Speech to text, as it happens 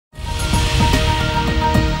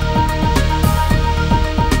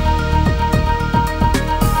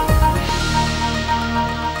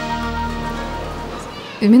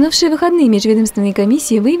В минувшие выходные межведомственные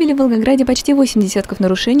комиссии выявили в Волгограде почти 8 десятков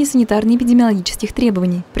нарушений санитарно-эпидемиологических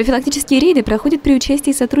требований. Профилактические рейды проходят при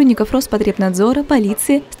участии сотрудников Роспотребнадзора,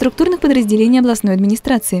 полиции, структурных подразделений областной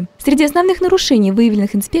администрации. Среди основных нарушений,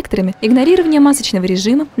 выявленных инспекторами, игнорирование масочного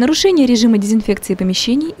режима, нарушение режима дезинфекции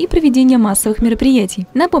помещений и проведение массовых мероприятий.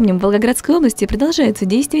 Напомним, в Волгоградской области продолжаются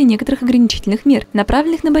действия некоторых ограничительных мер,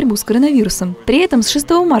 направленных на борьбу с коронавирусом. При этом с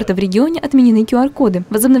 6 марта в регионе отменены QR-коды,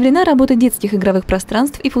 возобновлена работа детских игровых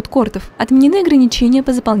пространств и фудкортов, отменены ограничения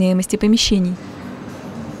по заполняемости помещений.